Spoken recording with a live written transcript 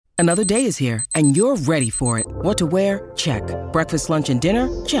Another day is here, and you're ready for it. What to wear? Check. Breakfast, lunch, and dinner?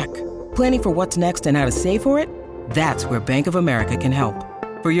 Check. Planning for what's next and how to save for it? That's where Bank of America can help.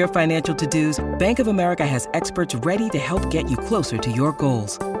 For your financial to-dos, Bank of America has experts ready to help get you closer to your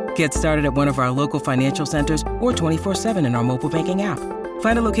goals. Get started at one of our local financial centers or 24/7 in our mobile banking app.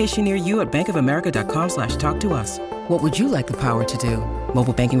 Find a location near you at bankofamerica.com/talktous. What would you like the power to do?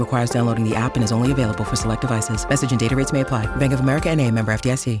 Mobile banking requires downloading the app and is only available for select devices. Message and data rates may apply. Bank of America N.A., member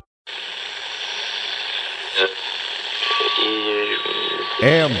FDIC.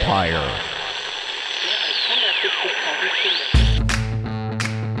 Empire.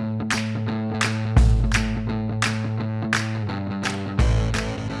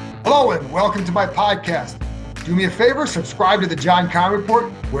 Hello and welcome to my podcast. Do me a favor, subscribe to the John Keim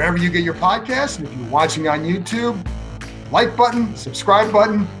Report wherever you get your podcasts. And if you're watching on YouTube, like button, subscribe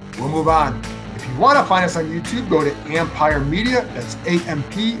button, we'll move on. If you want to find us on YouTube, go to Empire Media. That's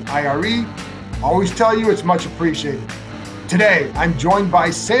AMPIRE. Always tell you it's much appreciated. Today, I'm joined by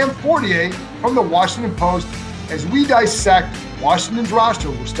Sam Fortier from the Washington Post as we dissect Washington's roster.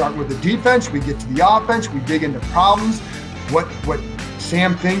 We'll start with the defense, we get to the offense, we dig into problems, what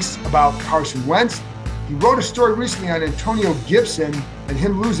Sam thinks about Carson Wentz. He wrote a story recently on Antonio Gibson and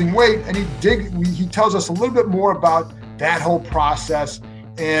him losing weight, and he tells us a little bit more about that whole process,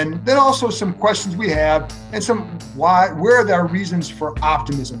 and then also some questions we have and where are our reasons for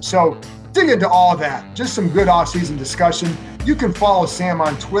optimism. So dig into all that. Just some good off-season discussion. You can follow Sam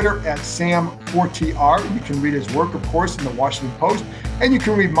on Twitter at Sam4TR. You can read his work, of course, in the Washington Post, and you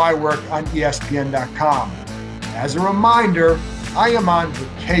can read my work on ESPN.com. As a reminder, I am on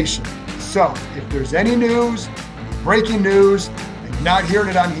vacation. So if there's any news, breaking news, and you're not hearing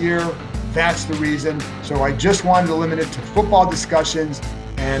it on here, that's the reason. So I just wanted to limit it to football discussions,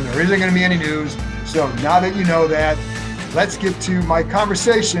 and there isn't going to be any news. So now that you know that, let's get to my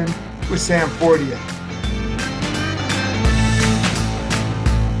conversation with Sam Fortier.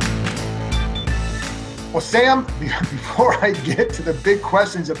 Well, Sam, before I get to the big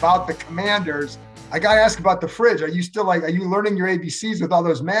questions about the Commanders, I got to ask about the fridge. Are you learning your ABCs with all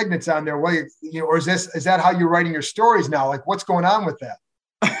those magnets on there? Or is that how you're writing your stories now? Like, what's going on with that?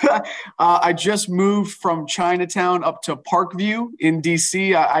 I just moved from Chinatown up to Parkview in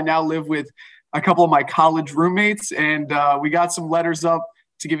DC. I now live with a couple of my college roommates, and we got some letters up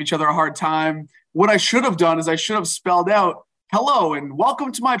to give each other a hard time. What I should have done is I should have spelled out, "Hello and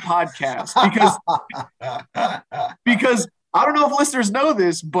welcome to my podcast," because I don't know if listeners know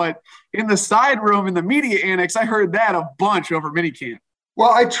this, but in the side room in the media annex, I heard that a bunch over minicamp. Well,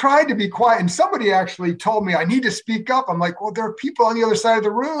 I tried to be quiet, and somebody actually told me I need to speak up. I'm like, well, there are people on the other side of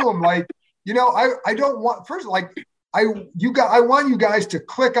the room. Like, I don't want I want you guys to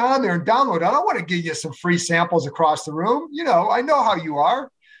click on there and download. I don't want to give you some free samples across the room. I know how you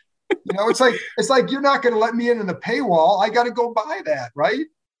are. It's like you're not going to let me in the paywall. I got to go buy that, right?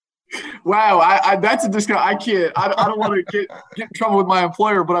 Wow, that's a discount. I can't. I don't want to get in trouble with my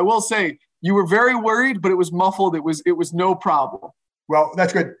employer, but I will say you were very worried, but it was muffled. It was no problem. Well,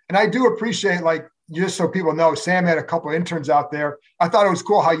 that's good, and I do appreciate, just so people know, Sam had a couple of interns out there. I thought it was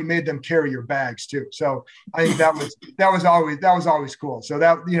cool how you made them carry your bags too. So I think that was always cool. So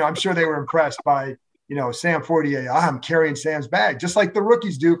that I'm sure they were impressed by Sam Fortier. I'm carrying Sam's bag, just like the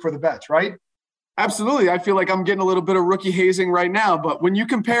rookies do for the vets, right? Absolutely. I feel like I'm getting a little bit of rookie hazing right now. But when you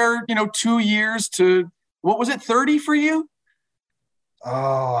compare, 2 years to, what was it, 30 for you?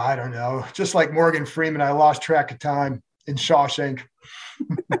 Oh, I don't know. Just like Morgan Freeman, I lost track of time in Shawshank.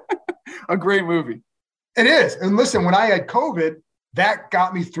 A great movie. It is. And listen, when I had COVID, that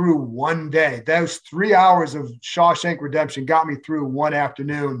got me through one day. Those 3 hours of Shawshank Redemption got me through one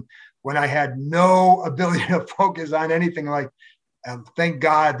afternoon when I had no ability to focus on anything. And thank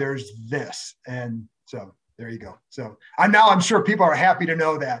God there's this. And so there you go. So I'm sure people are happy to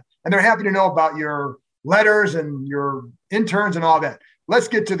know that. And they're happy to know about your letters and your interns and all that. Let's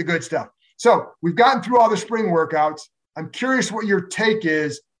get to the good stuff. So we've gotten through all the spring workouts. I'm curious what your take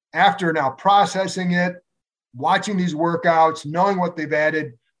is after now processing it, watching these workouts, knowing what they've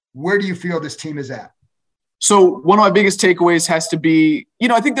added. Where do you feel this team is at? So one of my biggest takeaways has to be,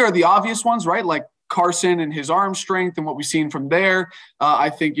 I think there are the obvious ones, right? Like Carson and his arm strength and what we've seen from there. I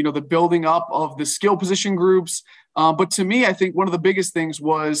think, the building up of the skill position groups. But to me, I think one of the biggest things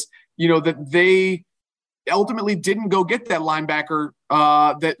was, that they ultimately didn't go get that linebacker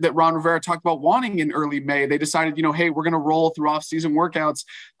that Ron Rivera talked about wanting in early May. They decided, hey, we're going to roll through off-season workouts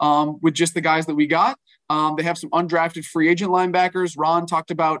with just the guys that we got. They have some undrafted free agent linebackers. Ron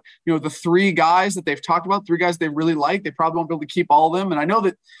talked about, the 3 guys that they've talked about, 3 guys they really like. They probably won't be able to keep all of them. And I know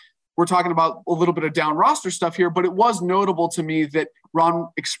that we're talking about a little bit of down roster stuff here, but it was notable to me that Ron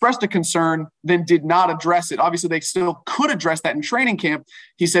expressed a concern, then did not address it. Obviously, they still could address that in training camp.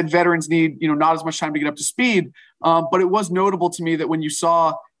 He said veterans need, not as much time to get up to speed. But it was notable to me that when you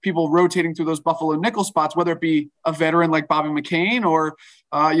saw people rotating through those Buffalo nickel spots, whether it be a veteran like Bobby McCain or,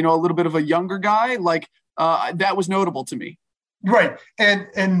 a little bit of a younger guy, that was notable to me. Right.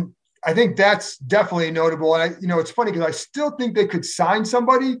 And I think that's definitely notable. And it's funny because I still think they could sign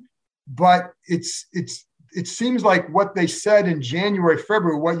somebody, but it seems like what they said in January,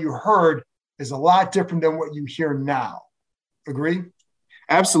 February, what you heard is a lot different than what you hear now. Agree?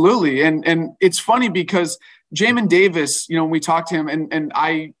 Absolutely. And it's funny because Jamin Davis, when we talked to him, and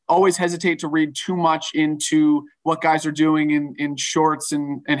I always hesitate to read too much into what guys are doing in shorts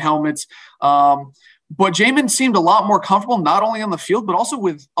and helmets. But Jamin seemed a lot more comfortable, not only on the field, but also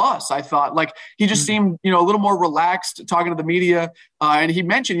with us. I thought he just seemed, a little more relaxed talking to the media. And he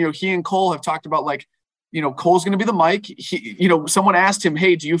mentioned, he and Cole have talked about Cole's going to be the mic. He, someone asked him,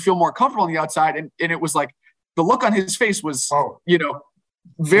 hey, do you feel more comfortable on the outside? And it was the look on his face was,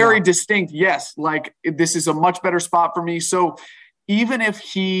 very distinct. Yes. This is a much better spot for me. So even if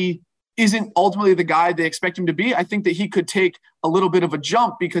he isn't ultimately the guy they expect him to be, I think that he could take a little bit of a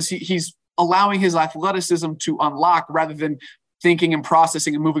jump because he's allowing his athleticism to unlock rather than thinking and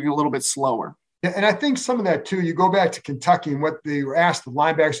processing and moving a little bit slower. Yeah, and I think some of that too, you go back to Kentucky and what they were asked the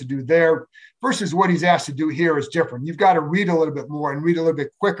linebackers to do there versus what he's asked to do here is different. You've got to read a little bit more and read a little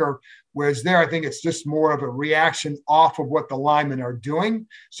bit quicker, whereas there I think it's just more of a reaction off of what the linemen are doing.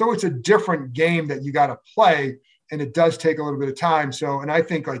 So it's a different game that you got to play, and it does take a little bit of time. So, and I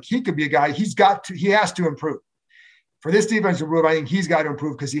think he could be a guy, he has to improve. For this defense to improve, I think he's got to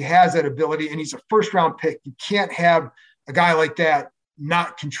improve because he has that ability and he's a first-round pick. You can't have a guy like that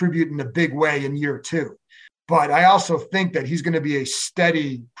not contribute in a big way in year two. But I also think that he's going to be a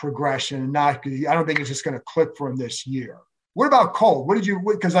steady progression and I don't think it's just going to click for him this year. What about Cole?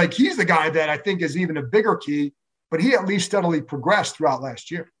 Because he's the guy that I think is even a bigger key, but he at least steadily progressed throughout last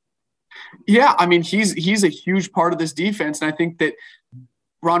year. Yeah. I mean, he's a huge part of this defense. And I think that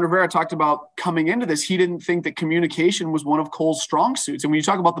Ron Rivera talked about coming into this, he didn't think that communication was one of Cole's strong suits. And when you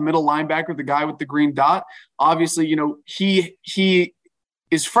talk about the middle linebacker, the guy with the green dot, obviously, he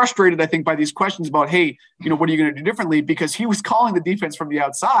is frustrated, I think, by these questions about, hey, what are you going to do differently? Because he was calling the defense from the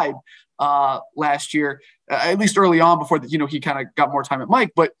outside last year, at least early on before he kind of got more time at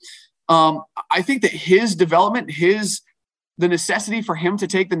Mike. But I think that his development, the necessity for him to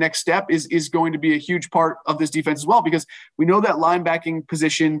take the next step is going to be a huge part of this defense as well, because we know that linebacking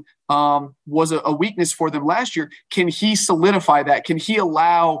position was a weakness for them last year. Can he solidify that? Can he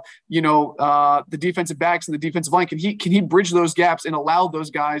allow, the defensive backs and the defensive line, can he bridge those gaps and allow those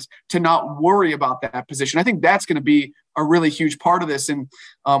guys to not worry about that position? I think that's going to be a really huge part of this. And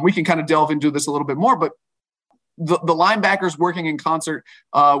we can kind of delve into this a little bit more, but the linebackers working in concert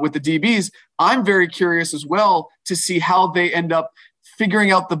with the DBs, I'm very curious as well to see how they end up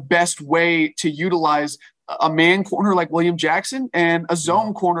figuring out the best way to utilize a man corner like William Jackson and a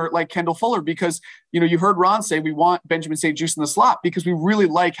zone corner like Kendall Fuller, because, you heard Ron say we want Benjamin St. Juste in the slot because we really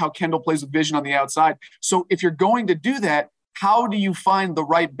like how Kendall plays with vision on the outside. So if you're going to do that, how do you find the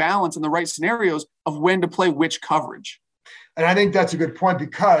right balance and the right scenarios of when to play which coverage? And I think that's a good point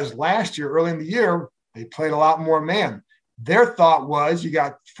because last year, early in the year, they played a lot more man. Their thought was you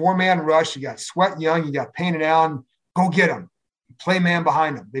got 4-man rush, you got Sweat Young, you got Payne and Allen, go get them. Play man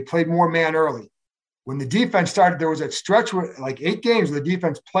behind them. They played more man early. When the defense started, there was that stretch where 8 games where the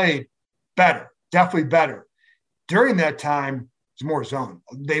defense played better, definitely better. During that time, it's more zone.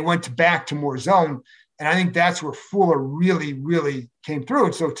 They went back to more zone. And I think that's where Fuller really, really came through.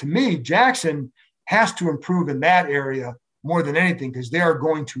 And so to me, Jackson has to improve in that area more than anything because they are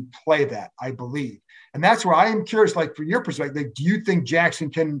going to play that, I believe. And that's where I am curious, from your perspective, do you think Jackson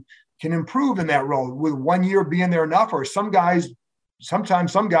can improve in that role? Will 1 year being there enough? Or sometimes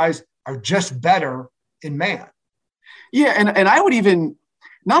some guys are just better in man. Yeah, and I would even,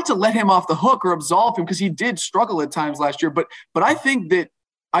 not to let him off the hook or absolve him because he did struggle at times last year, but I think that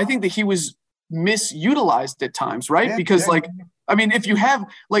he was misutilized at times, right? Yeah, because yeah. If you have,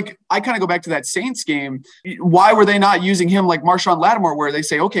 I kind of go back to that Saints game. Why were they not using him like Marshawn Lattimore, where they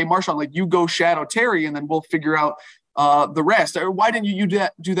say, okay, Marshawn, you go shadow Terry and then we'll figure out the rest? Or why didn't you do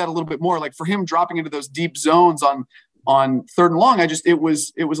that a little bit more? For him dropping into those deep zones on third and long, it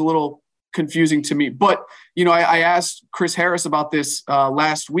was a little confusing to me. But, I asked Chris Harris about this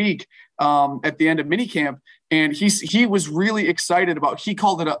last week at the end of minicamp, and he was really excited he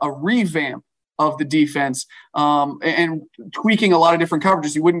called it a revamp of the defense and tweaking a lot of different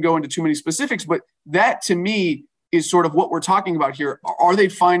coverages. He wouldn't go into too many specifics, but that to me is sort of what we're talking about here. Are they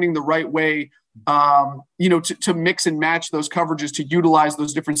finding the right way, to mix and match those coverages, to utilize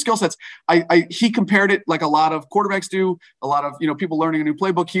those different skill sets? He compared it like a lot of quarterbacks do, a lot of, people learning a new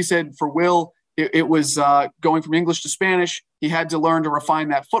playbook. He said for Will, it was going from English to Spanish. He had to learn to refine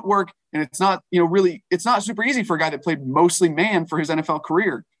that footwork. And it's not, it's not super easy for a guy that played mostly man for his NFL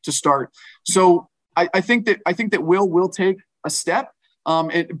career to start. So I think that Will take a step.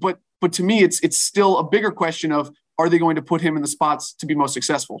 But to me, it's still a bigger question of, are they going to put him in the spots to be most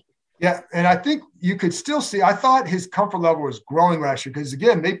successful? Yeah, and I think you could still see, I thought his comfort level was growing last year because,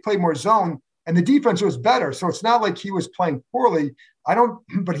 again, they played more zone and the defense was better. So it's not like he was playing poorly.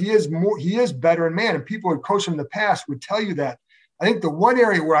 But he is better in man, and people who coach him in the past would tell you that. I think the one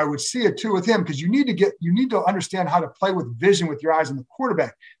area where I would see it too with him, because you need to understand how to play with vision with your eyes on the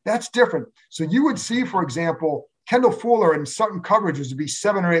quarterback. That's different. So you would see, for example, Kendall Fuller in certain coverages would be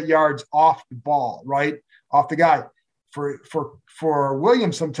 7 or 8 yards off the ball, right? Off the guy. For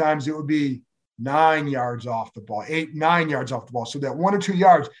Williams, sometimes it would be 9 yards off the ball, 8-9 yards off the ball. So that 1 or 2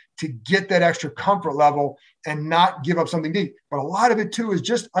 yards to get that extra comfort level and not give up something deep. But a lot of it too is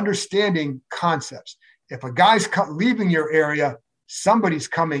just understanding concepts. If a guy's leaving your area, somebody's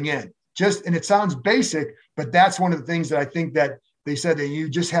coming in. And it sounds basic, but that's one of the things that I think that they said that you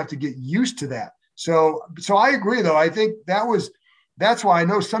just have to get used to that. So I agree, though. I think that's why I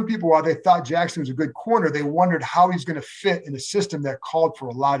know some people, while they thought Jackson was a good corner, they wondered how he's going to fit in a system that called for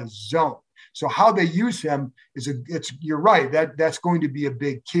a lot of zone. So how they use him you're right. That's going to be a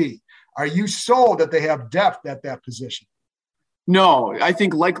big key. Are you sold that they have depth at that position? No, I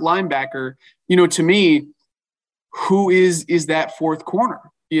think like linebacker, to me, who is that fourth corner?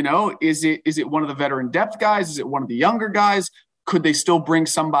 Is it one of the veteran depth guys? Is it one of the younger guys? Could they still bring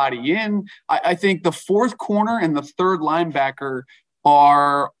somebody in? I think the fourth corner and the third linebacker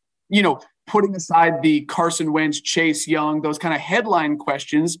are, putting aside the Carson Wentz, Chase Young, those kind of headline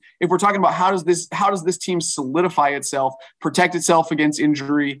questions. If we're talking about how does this team solidify itself, protect itself against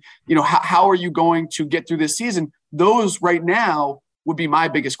injury, how are you going to get through this season? Those right now would be my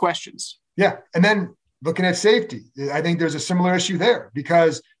biggest questions. Yeah. And then looking at safety, I think there's a similar issue there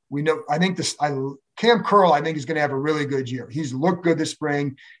because Cam Curl, I think, is going to have a really good year. He's looked good this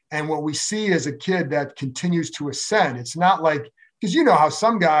spring. And what we see is a kid that continues to ascend. It's not like, because you know how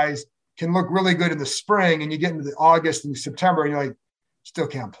some guys can look really good in the spring and you get into the August and September and you're like, still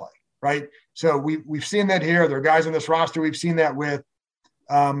can't play, right? So we've seen that here. There are guys on this roster we've seen that with.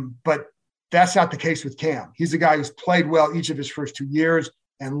 But that's not the case with Cam. He's a guy who's played well each of his first 2 years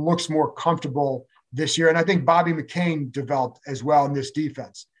and looks more comfortable this year. And I think Bobby McCain developed as well in this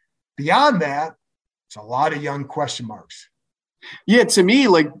defense. Beyond that, it's a lot of young question marks. Yeah, to me,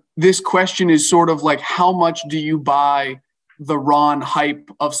 like this question is sort of like, how much do you buy the Ron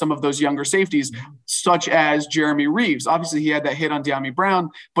hype of some of those younger safeties, such as Jeremy Reeves? Obviously, he had that hit on De'Ami Brown,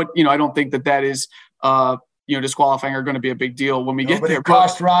 but I don't think that is disqualifying or going to be a big deal when we get there. It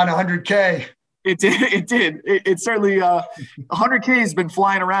cost Ron $100K. It did. It certainly $100K has been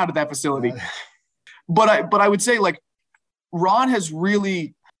flying around at that facility. But I would say, like, Ron has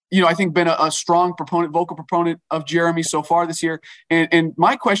really, I think been a strong vocal proponent of Jeremy so far this year. And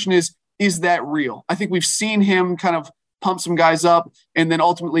my question is that real? I think we've seen him kind of pump some guys up, and then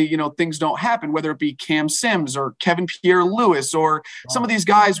ultimately, things don't happen, whether it be Cam Sims or Kevin Pierre-Louis or some of these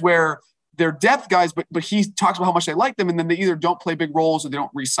guys where they're depth guys, but he talks about how much they like them, and then they either don't play big roles or they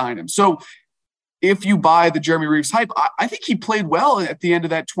don't re-sign him. So if you buy the Jeremy Reeves hype, I think he played well at the end of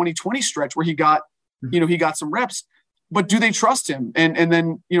that 2020 stretch where he got some reps. But do they trust him? And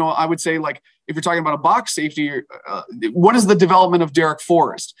then, I would say, like, if you're talking about a box safety, what is the development of Derek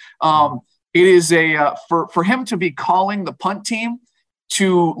Forrest? It is for him to be calling the punt team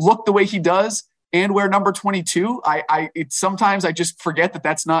to look the way he does and wear number 22. Sometimes I just forget that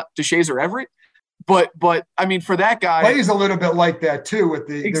that's not Deshazor Everett. But I mean, for that guy, plays a little bit like that too. With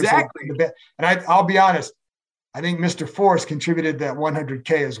the exactly. And I'll be honest, I think Mr. Forrest contributed that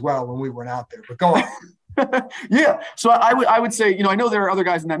 $100K as well when we went out there. But go on. Yeah. So I would say, I know there are other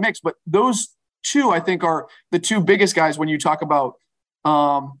guys in that mix, but those two I think are the two biggest guys when you talk about,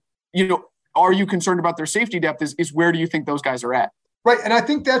 are you concerned about their safety depth? Is where do you think those guys are at? Right. And I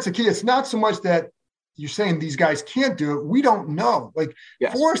think that's the key. It's not so much that you're saying these guys can't do it. We don't know. Like,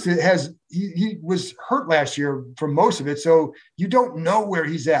 yes. Forrest he was hurt last year for most of it. So you don't know where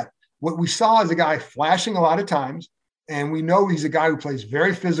he's at. What we saw is a guy flashing a lot of times. And we know he's a guy who plays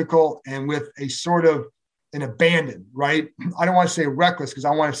very physical and with a sort of an abandon, right? I don't want to say reckless because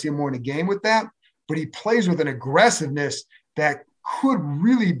I want to see him more in a game with that, but he plays with an aggressiveness that could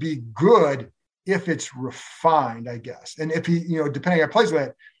really be good if it's refined, I guess. And if he, depending on how he plays with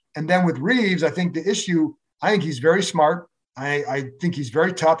it. And then with Reeves, I think the issue, I think he's very smart. I think he's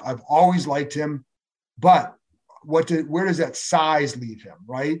very tough. I've always liked him, but where does that size leave him?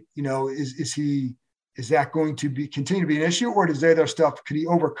 Right? Is that going to continue to be an issue, or does the other stuff, could he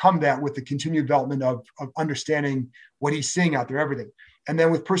overcome that with the continued development of understanding what he's seeing out there, everything? And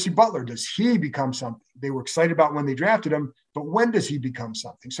then with Percy Butler, does he become something? They were excited about when they drafted him, but when does he become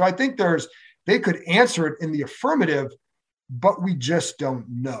something? So I think they could answer it in the affirmative, but we just don't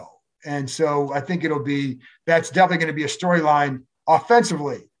know. And so I think that's definitely going to be a storyline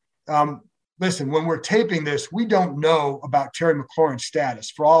offensively. Listen, when we're taping this, we don't know about Terry McLaurin's status.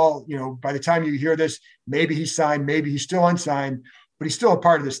 For all, by the time you hear this, maybe he's signed, maybe he's still unsigned, but he's still a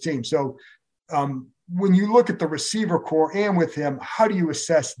part of this team. So when you look at the receiver core and with him, how do you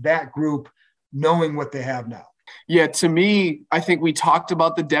assess that group knowing what they have now? Yeah, to me, I think we talked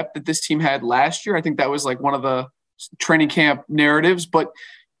about the depth that this team had last year. I think that was like one of the training camp narratives, but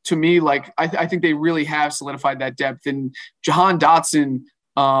to me, like, I think they really have solidified that depth. And Jahan Dotson,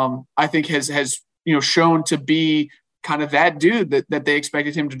 I think has shown to be kind of that dude that they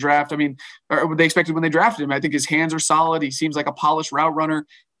expected him to draft. I mean, or what they expected when they drafted him. I think his hands are solid. He seems like a polished route runner.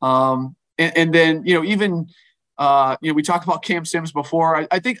 And then even we talked about Cam Sims before.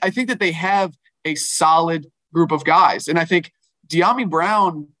 I think that they have a solid group of guys, and I think Dyami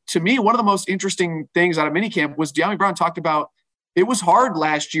Brown, to me, one of the most interesting things out of minicamp was Dyami Brown talked about it was hard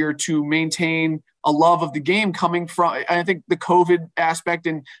last year to maintain a love of the game coming from, I think, the COVID aspect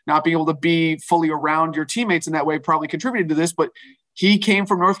and not being able to be fully around your teammates in that way probably contributed to this. But he came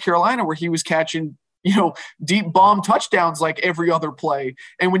from North Carolina where he was catching, deep bomb touchdowns like every other play.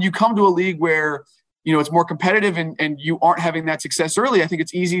 And when you come to a league where, it's more competitive and you aren't having that success early, I think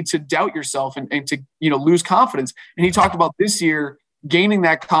it's easy to doubt yourself and to, lose confidence. And he talked about this year gaining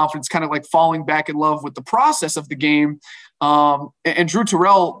that confidence, kind of like falling back in love with the process of the game. And Drew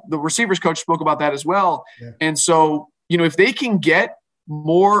Terrell, the receivers coach, spoke about that as well. Yeah. And so, if they can get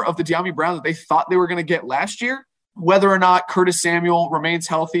more of the Dyami Brown that they thought they were going to get last year, whether or not Curtis Samuel remains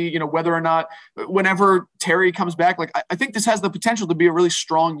healthy, whether or not whenever Terry comes back, like I think this has the potential to be a really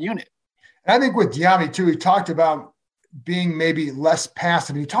strong unit. And I think with Dyami too, he talked about being maybe less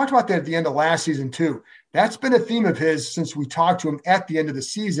passive. And he talked about that at the end of last season too. That's been a theme of his since we talked to him at the end of the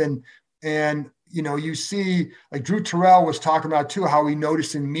season. And, you see, like Drew Terrell was talking about too, how he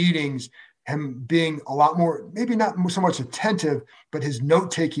noticed in meetings him being a lot more, maybe not so much attentive, but his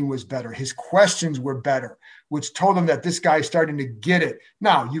note-taking was better. His questions were better, which told him that this guy is starting to get it.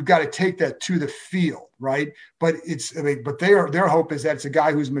 Now, you've got to take that to the field, right? But their hope is that it's a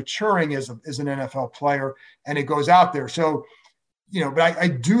guy who's maturing as an NFL player, and it goes out there. So, but I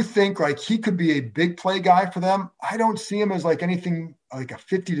do think like he could be a big play guy for them. I don't see him as like anything like a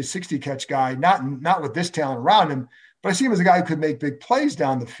 50 to 60 catch guy, not with this talent around him, but I see him as a guy who could make big plays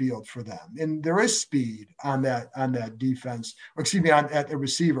down the field for them. And there is speed on that defense, at the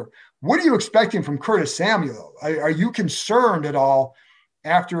receiver. What are you expecting from Curtis Samuel? Are you concerned at all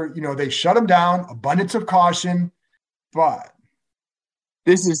after, they shut him down, abundance of caution, but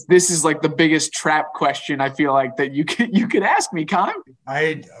This is like the biggest trap question I feel like that you could ask me, Kyle.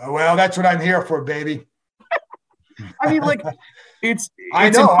 Well, that's what I'm here for, baby. I mean, like I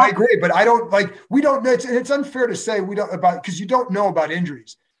know, I agree, but I don't we don't. It's unfair to say we don't about because you don't know about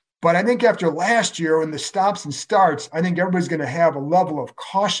injuries. But I think after last year, when the stops and starts, I think everybody's going to have a level of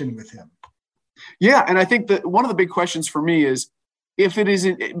caution with him. Yeah, and I think that one of the big questions for me is if it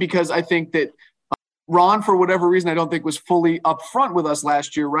isn't because I think that. Ron, for whatever reason, I don't think was fully upfront with us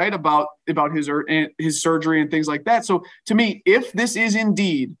last year, right, about his surgery and things like that. So to me, if this is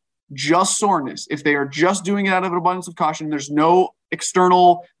indeed just soreness, if they are just doing it out of an abundance of caution, there's no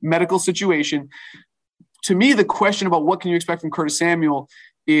external medical situation, to me, the question about what can you expect from Curtis Samuel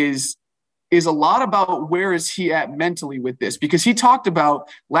is a lot about where is he at mentally with this? Because he talked about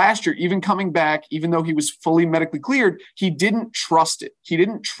last year, even coming back, even though he was fully medically cleared, he didn't trust it. He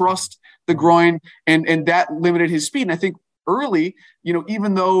didn't trust the groin, and that limited his speed. And I think early,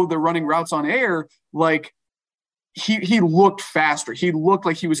 even though they're running routes on air, like he looked faster. He looked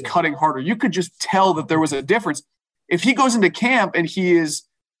like he was cutting harder. You could just tell that there was a difference. If he goes into camp and he is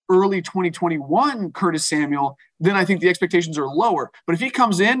early 2021 Curtis Samuel, then I think the expectations are lower. But if he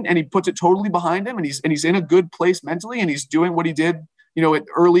comes in and he puts it totally behind him and he's in a good place mentally and he's doing what he did, at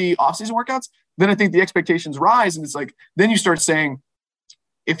early offseason workouts, then I think the expectations rise. And it's like, then you start saying,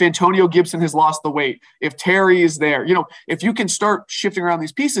 if Antonio Gibson has lost the weight, if Terry is there, if you can start shifting around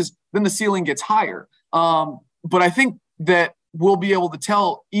these pieces, then the ceiling gets higher. But I think that we'll be able to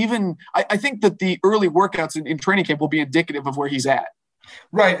tell I think that the early workouts in training camp will be indicative of where he's at.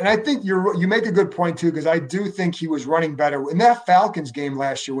 Right. And I think you make a good point too, because I do think he was running better in that Falcons game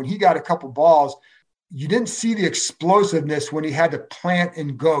last year when he got a couple balls. you didn't see the explosiveness when he had to plant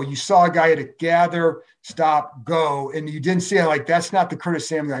and go. You saw a guy had to gather, stop, go, and you didn't see it. Like, that's not the Curtis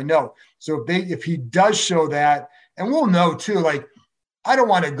Samuel I know. So if he does show that, and we'll know too, like, I don't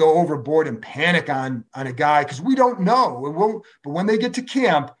want to go overboard and panic on a guy because we don't know. But when they get to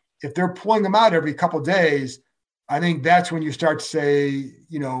camp, if they're pulling him out every couple of days, I think that's when you start to say,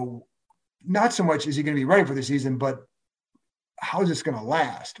 not so much is he going to be ready for the season, but how is this going to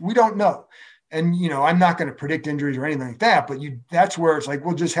last? We don't know. And, I'm not going to predict injuries or anything like that, but that's where it's like,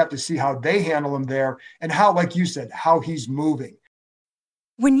 we'll just have to see how they handle him there and how, like you said, how he's moving.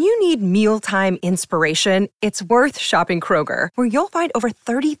 When you need mealtime inspiration, it's worth shopping Kroger, where you'll find over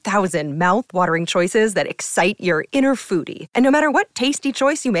 30,000 mouth-watering choices that excite your inner foodie. And no matter what tasty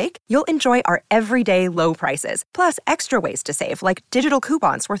choice you make, you'll enjoy our everyday low prices, plus extra ways to save, like digital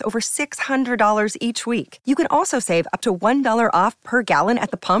coupons worth over $600 each week. You can also save up to $1 off per gallon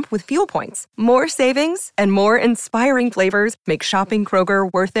at the pump with fuel points. More savings and more inspiring flavors make shopping Kroger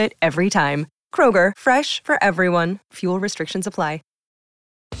worth it every time. Kroger, fresh for everyone. Fuel restrictions apply.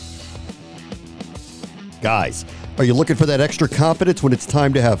 Guys, are you looking for that extra confidence when it's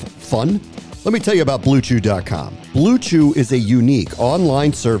time to have fun? Let me tell you about BlueChew.com. Blue Chew is a unique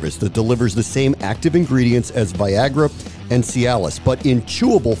online service that delivers the same active ingredients as Viagra and Cialis, but in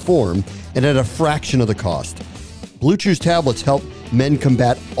chewable form and at a fraction of the cost. Blue Chew's tablets help men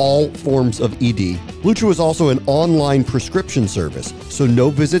combat all forms of ED. Blue Chew is also an online prescription service, so no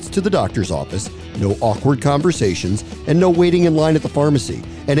visits to the doctor's office, no awkward conversations, and no waiting in line at the pharmacy.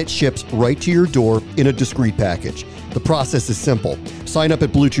 And it ships right to your door in a discreet package. The process is simple. Sign up at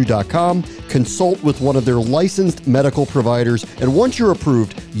BlueChew.com, consult with one of their licensed medical providers, and once you're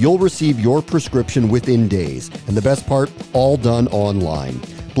approved, you'll receive your prescription within days. And the best part, all done online.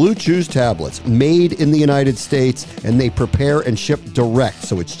 Blue Chew's tablets, made in the United States, and they prepare and ship direct,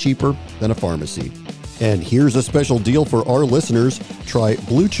 so it's cheaper than a pharmacy. And here's a special deal for our listeners. Try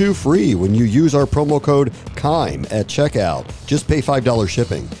Blue Chew free when you use our promo code KEIM at checkout. Just pay $5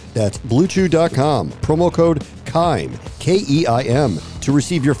 shipping. That's BlueChew.com, promo code KEIM, K-E-I-M, to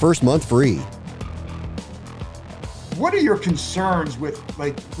receive your first month free. What are your concerns with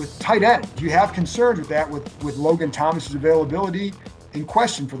tight end? Do you have concerns with that, with Logan Thomas's availability in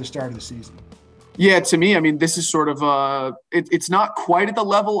question for the start of the season? Yeah, to me, I mean, this is sort of it's not quite at the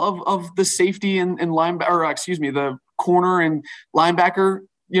level of the safety and linebacker, or the corner and linebacker,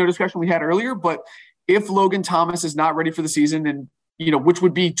 discussion we had earlier. But if Logan Thomas is not ready for the season, and which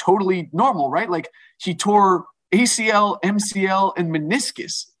would be totally normal, right? Like, he tore ACL, MCL, and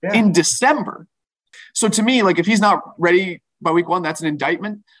meniscus in December. So to me, like, if he's not ready by week 1, that's an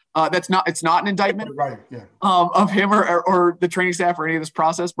indictment. It's not an indictment right, yeah. Of him or the training staff or any of this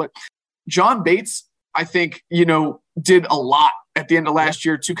process. But John Bates, I think, did a lot at the end of last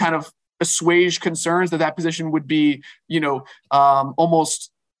year to kind of assuage concerns that position would be,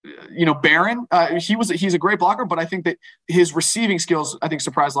 almost, barren. He's a great blocker, but I think that his receiving skills, I think,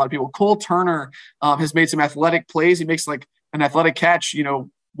 surprised a lot of people. Cole Turner has made some athletic plays. He makes like an athletic catch,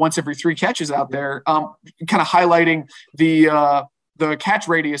 once every 3 catches out there, kind of highlighting the catch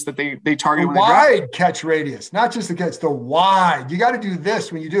radius that they target. The wide catch radius, not just the catch, the wide. You got to do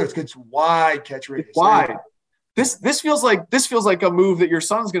this when you do it. It's wide catch radius. It's wide. This feels like a move that your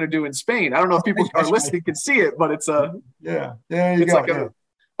son's going to do in Spain. I don't know if people are listening can see it, but it's there you go. Like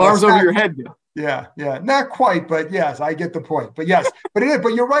arms over your head. Yeah, not quite, but yes, I get the point. But yes, but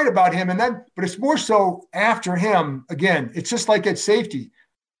you're right about him, but it's more so after him. Again, it's just like at safety.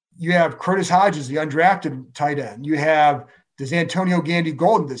 You have Curtis Hodges, the undrafted tight end. You have, does Antonio Gandy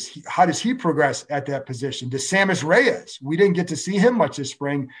Golden, how does he progress at that position? Does Sammis Reyes, we didn't get to see him much this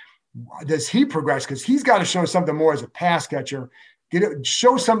spring. Does he progress? Because he's got to show something more as a pass catcher.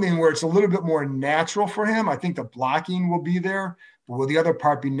 Show something where it's a little bit more natural for him. I think the blocking will be there. But will the other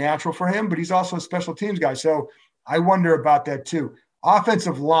part be natural for him? But he's also a special teams guy. So I wonder about that too.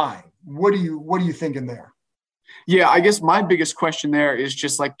 Offensive line, what are you thinking there? Yeah, I guess my biggest question there is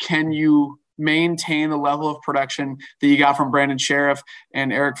just like, can you maintain the level of production that you got from Brandon Sheriff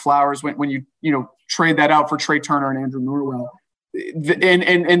and Eric Flowers when you trade that out for Trey Turner and Andrew Norwell?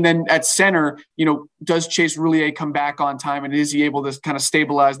 And then at center, does Chase Roulier come back on time, and is he able to kind of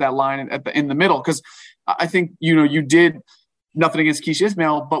stabilize that line in the middle? Because I think you did nothing against Keith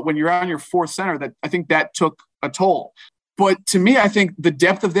Ismail, but when you're on your 4th center, that I think that took a toll. But to me, I think the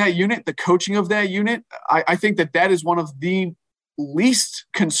depth of that unit, the coaching of that unit, I think that is one of the least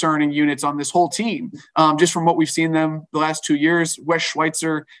concerning units on this whole team. Just from what we've seen them the last 2 years, Wes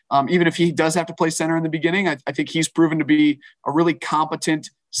Schweitzer, even if he does have to play center in the beginning, I think he's proven to be a really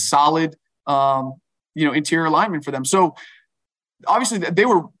competent, solid, interior lineman for them. So obviously they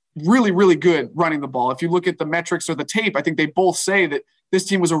were really, really good running the ball. If you look at the metrics or the tape, I think they both say that this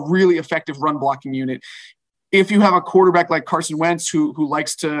team was a really effective run blocking unit. If you have a quarterback like Carson Wentz who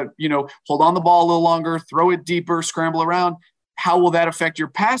likes to, hold on the ball a little longer, throw it deeper, scramble around, how will that affect your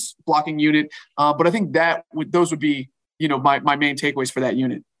pass blocking unit? But I think those would be, my main takeaways for that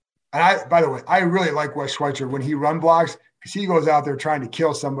unit. And by the way, I really like Wes Schweitzer when he run blocks, because he goes out there trying to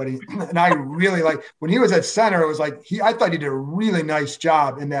kill somebody. And I really like when he was at center, it was like I thought he did a really nice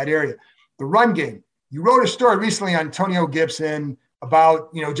job in that area. The run game. You wrote a story recently on Antonio Gibson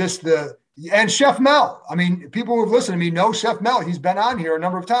about, and Chef Mel. I mean, people who have listened to me know Chef Mel. He's been on here a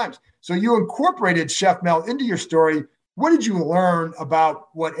number of times. So you incorporated Chef Mel into your story. What did you learn about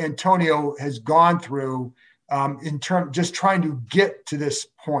what Antonio has gone through in terms just trying to get to this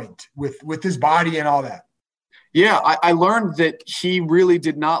point with his body and all that? Yeah, I learned that he really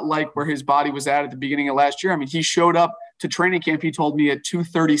did not like where his body was at the beginning of last year. I mean, he showed up to training camp, he told me, at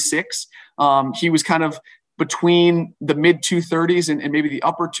 236. He was kind of between the mid 230s and maybe the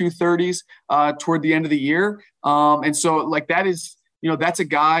upper 230s toward the end of the year. And so that is, that's a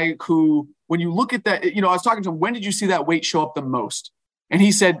guy who, when you look at that, I was talking to him, when did you see that weight show up the most? And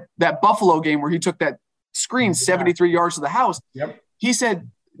he said that Buffalo game where he took that screen 73 yards to the house. Yep. He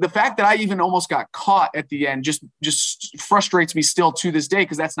said, the fact that I even almost got caught at the end just frustrates me still to this day,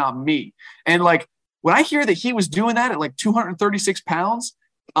 because that's not me. And when I hear that he was doing that at 236 pounds,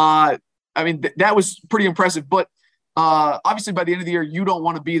 that was pretty impressive. But obviously by the end of the year, you don't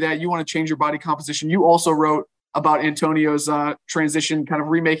want to be that. You want to change your body composition. You also wrote about Antonio's transition, kind of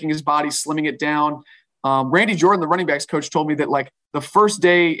remaking his body, slimming it down. Randy Jordan, the running backs coach, told me that the first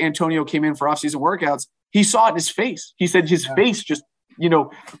day Antonio came in for offseason workouts, he saw it in his face. He said his face just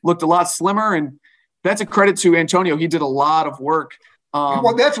looked a lot slimmer, and that's a credit to Antonio. He did a lot of work.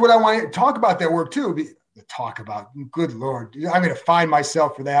 Well, that's what I want to talk about, that work too. Good Lord, I'm going to find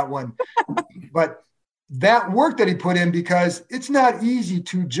myself for that one. But that work that he put in, because it's not easy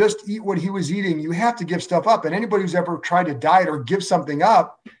to just eat what he was eating. You have to give stuff up. And anybody who's ever tried to diet or give something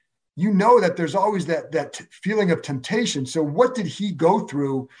up, that there's always that feeling of temptation. So what did he go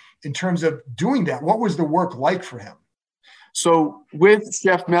through in terms of doing that? What was the work like for him? So with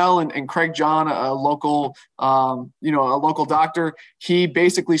Chef Mel and Craig John, a local doctor, he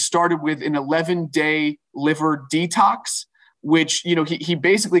basically started with an 11-day liver detox, which, he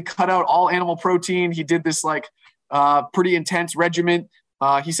basically cut out all animal protein. He did this pretty intense regimen.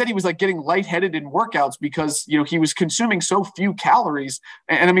 He said he was getting lightheaded in workouts because, he was consuming so few calories.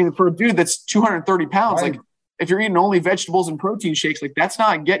 And I mean, for a dude that's 230 pounds, right, if you're eating only vegetables and protein shakes, that's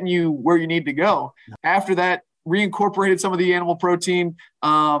not getting you where you need to go. After that, reincorporated some of the animal protein,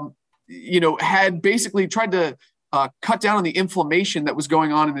 had basically tried to cut down on the inflammation that was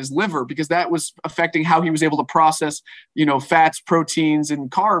going on in his liver, because that was affecting how he was able to process, fats, proteins,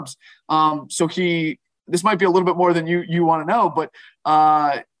 and carbs. So this might be a little bit more than you want to know, but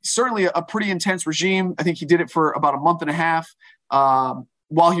certainly a pretty intense regime. I think he did it for about a month and a half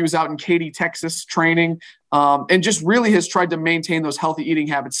while he was out in Katy, Texas training, and just really has tried to maintain those healthy eating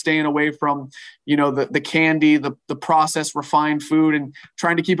habits, staying away from, the candy, the processed refined food, and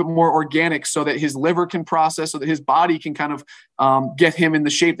trying to keep it more organic so that his liver can process, so that his body can kind of get him in the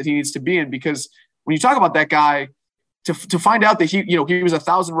shape that he needs to be in. Because when you talk about that guy, to find out that he was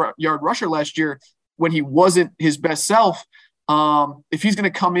 1,000-yard rusher last year when he wasn't his best self, if he's going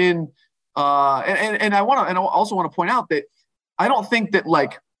to come in, and I also want to point out that I don't think that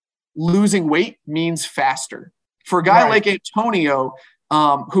losing weight means faster. For a guy like Antonio,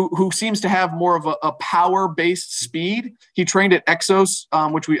 who seems to have more of a power-based speed, he trained at Exos,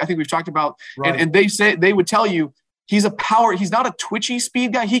 which I think we've talked about, and they would tell you he's not a twitchy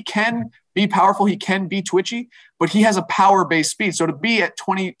speed guy. He can be powerful, he can be twitchy, but he has a power-based speed. So to be at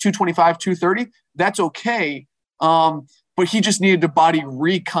 225, 230, that's okay. But he just needed to body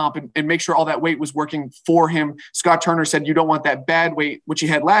recomp and make sure all that weight was working for him. Scott Turner said you don't want that bad weight, which he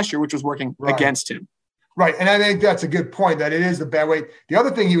had last year, which was working against him. Right. And I think that's a good point, that it is the bad weight. The other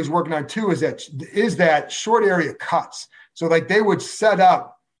thing he was working on too is that short area cuts. So they would set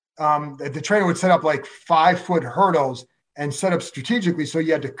up, the trainer would set up 5-foot hurdles and set up strategically. So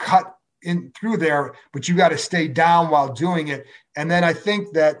you had to cut in through there, but you got to stay down while doing it. And then I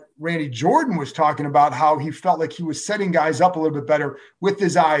think that Randy Jordan was talking about how he felt like he was setting guys up a little bit better with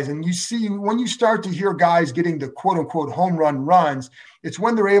his eyes. And you see, when you start to hear guys getting the quote unquote home run runs, it's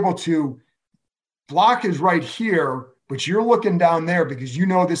when they're able to block is right here, but you're looking down there because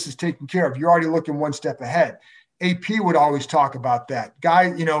this is taken care of. You're already looking one step ahead. AP would always talk about that.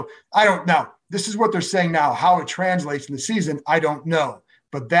 Guy, I don't know. This is what they're saying now. How it translates in the season, I don't know.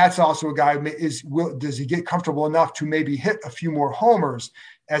 But that's also a guy does he get comfortable enough to maybe hit a few more homers?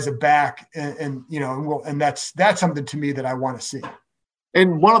 as a back, and that's something to me that I want to see.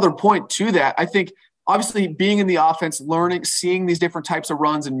 And one other point to that, I think obviously being in the offense, learning, seeing these different types of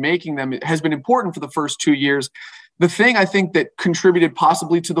runs and making them has been important for the first 2 years. The thing I think that contributed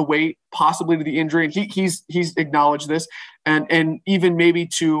possibly to the weight, possibly to the injury, and he's acknowledged this, and even maybe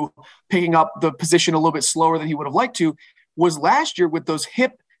to picking up the position a little bit slower than he would have liked to, was last year with those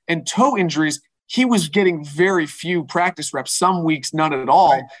hip and toe injuries, he was getting very few practice reps, some weeks none at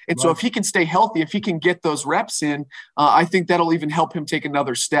all. Right. And so if he can stay healthy, if he can get those reps in, I think that'll even help him take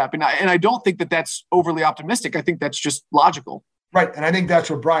another step. And I don't think that that's overly optimistic. I think that's just logical. Right. And I think that's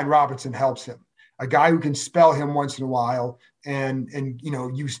where Brian Robinson helps him. A guy who can spell him once in a while, and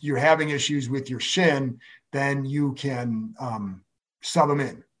you're having issues with your shin, then you can sub him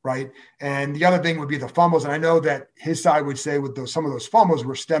in, right? And the other thing would be the fumbles. And I know that his side would say with some of those fumbles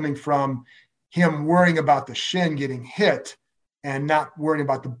were stemming from him worrying about the shin getting hit and not worrying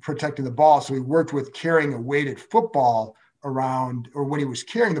about protecting the ball. So he worked with carrying a weighted football around, or when he was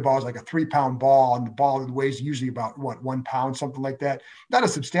carrying the ball, it was like a 3-pound ball, and the ball weighs usually about 1 pound, something like that. Not a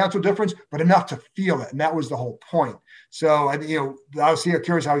substantial difference, but enough to feel it. And that was the whole point. So, I'll see, I'm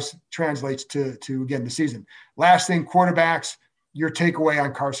curious how it translates to again, the season. Last thing, quarterbacks, your takeaway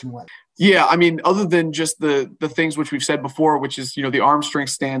on Carson Wentz. Yeah, I mean, other than just the things which we've said before, which is, the arm strength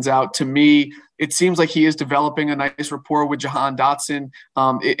stands out to me. It seems like he is developing a nice rapport with Jahan Dotson.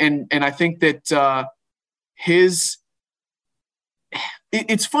 And I think that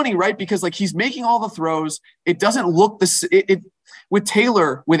it's funny, right? Because like he's making all the throws. It doesn't look with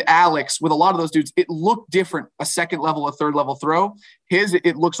Taylor, with Alex, with a lot of those dudes, it looked different. A second level, a third level throw.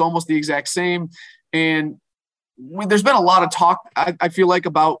 It looks almost the exact same. And there's been a lot of talk, I feel like,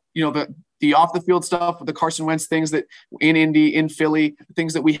 about, the off the field stuff, the Carson Wentz things that in Indy, in Philly,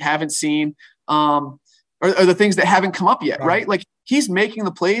 things that we haven't seen, are the things that haven't come up yet, right? Like he's making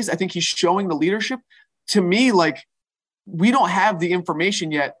the plays. I think he's showing the leadership. To me, like we don't have the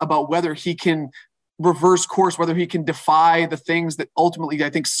information yet about whether he can reverse course, whether he can defy the things that ultimately I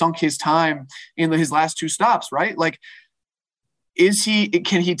think sunk his time in his last 2 stops, right? Like,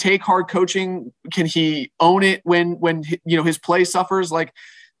 can he take hard coaching? Can he own it when his play suffers? Like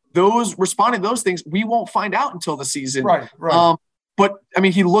responding to those things, we won't find out until the season. Right. But I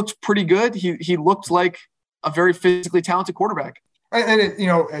mean, he looked pretty good. He looked like a very physically talented quarterback. And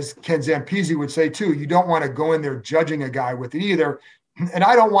as Ken Zampese would say too, you don't want to go in there judging a guy with it either. And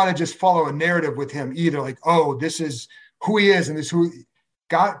I don't want to just follow a narrative with him either. Like, oh, this is who he is and this is who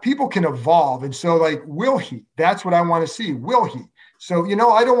God, people can evolve. And so like, will he? That's what I want to see. Will he? So,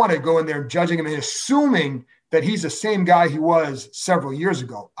 I don't want to go in there judging him and assuming that he's the same guy he was several years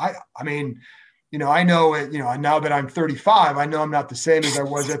ago. I mean, I know it, now that I'm 35, I know I'm not the same as I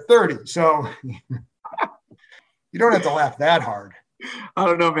was at 30. So you don't have to laugh that hard. I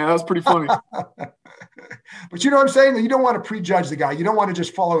don't know, man. That was pretty funny. But you know what I'm saying? You don't want to prejudge the guy. You don't want to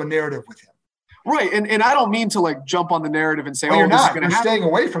just follow a narrative with him. Right. And I don't mean to like jump on the narrative and say, you're this not. is going to happen. You're staying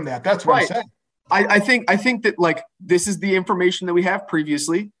away from that. That's what I'm saying. I think that like this is the information that we have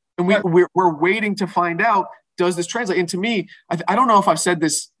previously, and we're waiting to find out, does this translate? And to me, I don't know if I've said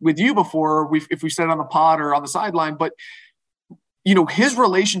this with you before, or if we said it on the pod or on the sideline, but his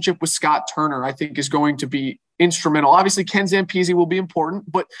relationship with Scott Turner, I think, is going to be instrumental. Obviously, Ken Zampese will be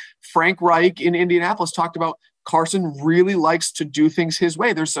important, but Frank Reich in Indianapolis talked about Carson really likes to do things his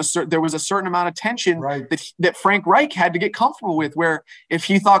way. There was a certain amount of tension that Frank Reich had to get comfortable with, where if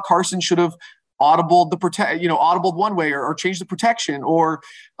he thought Carson should have audibled one way or changed the protection or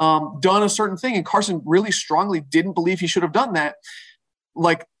done a certain thing, and Carson really strongly didn't believe he should have done that.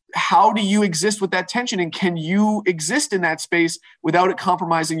 Like, how do you exist with that tension, and can you exist in that space without it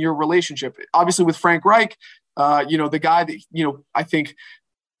compromising your relationship? Obviously with Frank Reich, the guy that, I think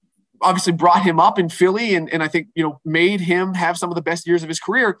obviously brought him up in Philly and I think, made him have some of the best years of his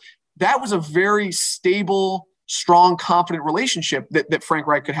career. That was a very stable, strong, confident relationship that Frank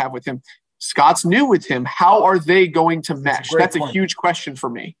Reich could have with him. Scott's new with him. How are they going to mesh? That's a huge question for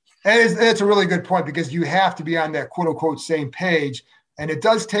me. And it's a really good point, because you have to be on that quote unquote same page. And it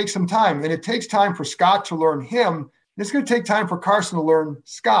does take some time, and it takes time for Scott to learn him. And it's going to take time for Carson to learn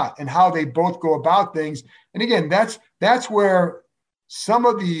Scott and how they both go about things. And again, that's where some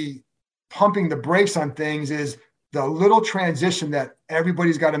of the pumping the brakes on things is the little transition that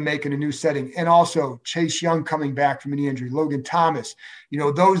everybody's got to make in a new setting. And also Chase Young coming back from an injury, Logan Thomas,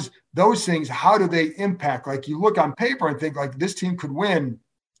 those things, how do they impact? Like, you look on paper and think like this team could win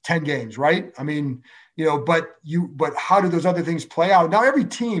 10 games, right? I mean, but how do those other things play out? Now, every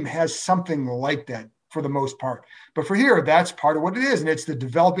team has something like that for the most part, but for here, that's part of what it is. And it's the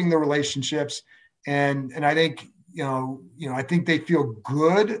developing the relationships. And I think, I think they feel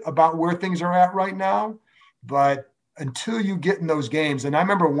good about where things are at right now, but until you get in those games, and I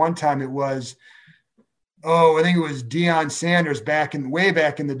remember one time it was, I think it was Deion Sanders way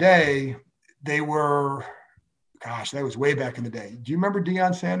back in the day. They were, gosh, that was way back in the day. Do you remember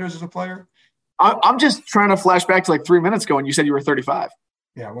Deion Sanders as a player? I'm just trying to flash back to like 3 minutes ago, and you said you were 35.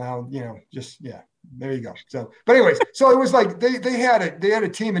 Yeah, well, there you go. So, but anyways, so it was like they had a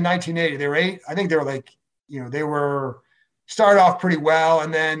team in 1980. They were I think they were like, they were started off pretty well,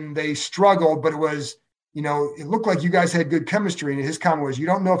 and then they struggled, but it was, it looked like you guys had good chemistry. And his comment was, you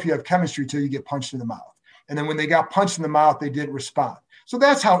don't know if you have chemistry till you get punched in the mouth. And then when they got punched in the mouth, they didn't respond. So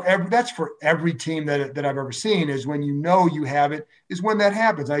that's that's for every team that I've ever seen, is when you have it, is when that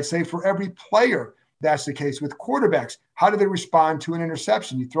happens. I'd say for every player, that's the case. With quarterbacks, how do they respond to an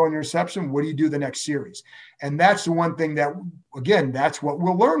interception? You throw an interception, what do you do the next series? And that's the one thing that, again, that's what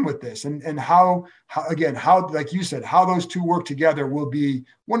we'll learn with this. And how, like you said, how those two work together will be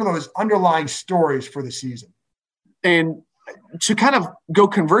one of those underlying stories for the season. And to kind of go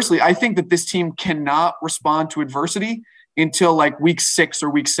conversely, I think that this team cannot respond to adversity until like week 6 or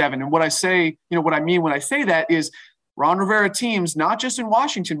week 7. And what I mean when I say that is Ron Rivera teams, not just in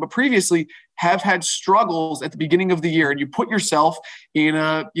Washington, but previously, have had struggles at the beginning of the year. And you put yourself in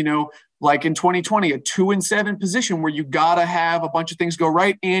like in 2020, a 2-7 position where you got to have a bunch of things go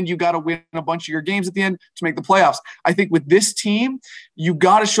right and you got to win a bunch of your games at the end to make the playoffs. I think with this team, you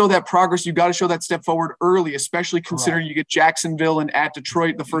got to show that progress. You got to show that step forward early, especially considering you get Jacksonville and at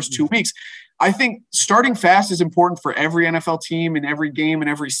Detroit the first 2 weeks. I think starting fast is important for every NFL team in every game and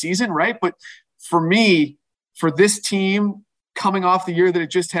every season, right? But for me, for this team coming off the year that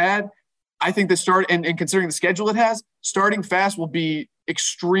it just had, I think the and considering the schedule it has, starting fast will be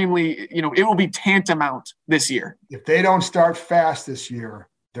extremely, it will be tantamount this year. If they don't start fast this year,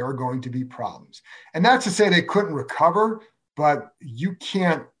 there are going to be problems. And that's to say they couldn't recover, but you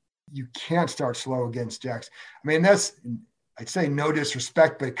can't start slow against Jackson. I mean, I'd say no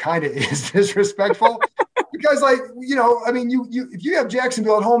disrespect, but it kind of is disrespectful because if you have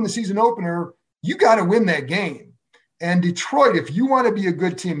Jacksonville at home the season opener, you got to win that game. And Detroit, if you want to be a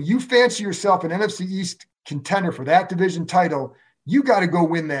good team, you fancy yourself an NFC East contender for that division title, you got to go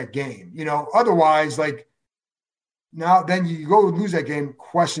win that game. Otherwise, now then you go lose that game,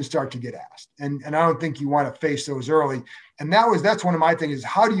 questions start to get asked. And I don't think you want to face those early. And that's one of my things is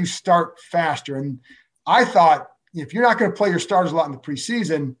how do you start faster? And I thought if you're not going to play your starters a lot in the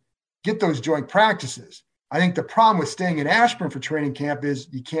preseason, get those joint practices. I think the problem with staying in Ashburn for training camp is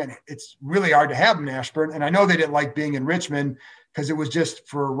it's really hard to have them in Ashburn. And I know they didn't like being in Richmond because it was just,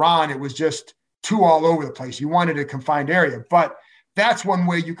 for Ron, it was just too all over the place. You wanted a confined area, but that's one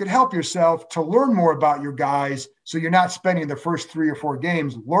way you could help yourself to learn more about your guys. So you're not spending the first 3 or 4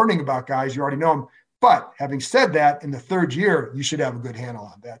 games learning about guys. You already know them. But having said that, in the 3rd year, you should have a good handle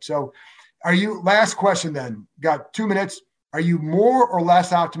on that. So last question then, got 2 minutes. Are you more or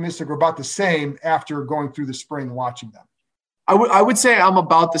less optimistic or about the same after going through the spring and watching them? I would say I'm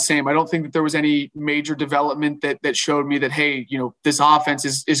about the same. I don't think that there was any major development that showed me that, hey, this offense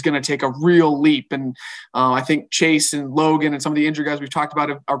is going to take a real leap. And I think Chase and Logan and some of the injured guys we've talked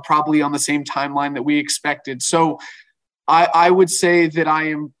about are probably on the same timeline that we expected. So I would say that I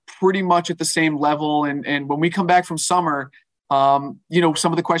am pretty much at the same level. And when we come back from summer, some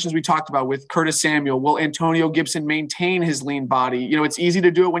of the questions we talked about with Curtis Samuel, will Antonio Gibson maintain his lean body? It's easy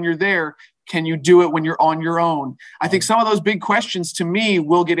to do it when you're there. Can you do it when you're on your own? I think some of those big questions to me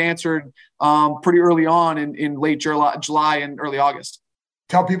will get answered pretty early on in late July and early August.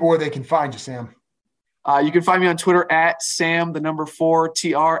 Tell people where they can find you, Sam. You can find me on Twitter at Sam,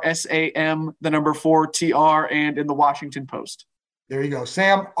 4TR, SAM, 4TR, and in the Washington Post. There you go.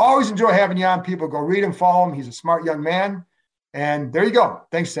 Sam, always enjoy having you on. People go read him, follow him. He's a smart young man. And there you go.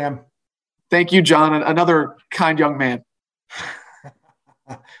 Thanks, Sam. Thank you, John. Another kind young man.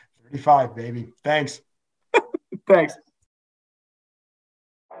 35, baby. Thanks. Thanks.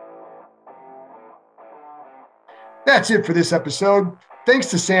 That's it for this episode. Thanks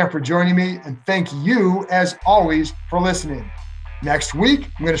to Sam for joining me, and thank you, as always, for listening. Next week,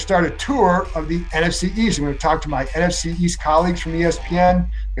 I'm going to start a tour of the NFC East. I'm going to talk to my NFC East colleagues from ESPN.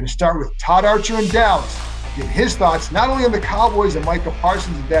 I'm going to start with Todd Archer in Dallas, get his thoughts not only on the Cowboys and Micah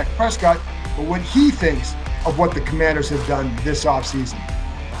Parsons and Dak Prescott, but what he thinks of what the Commanders have done this offseason.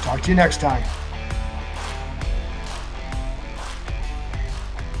 Talk to you next time.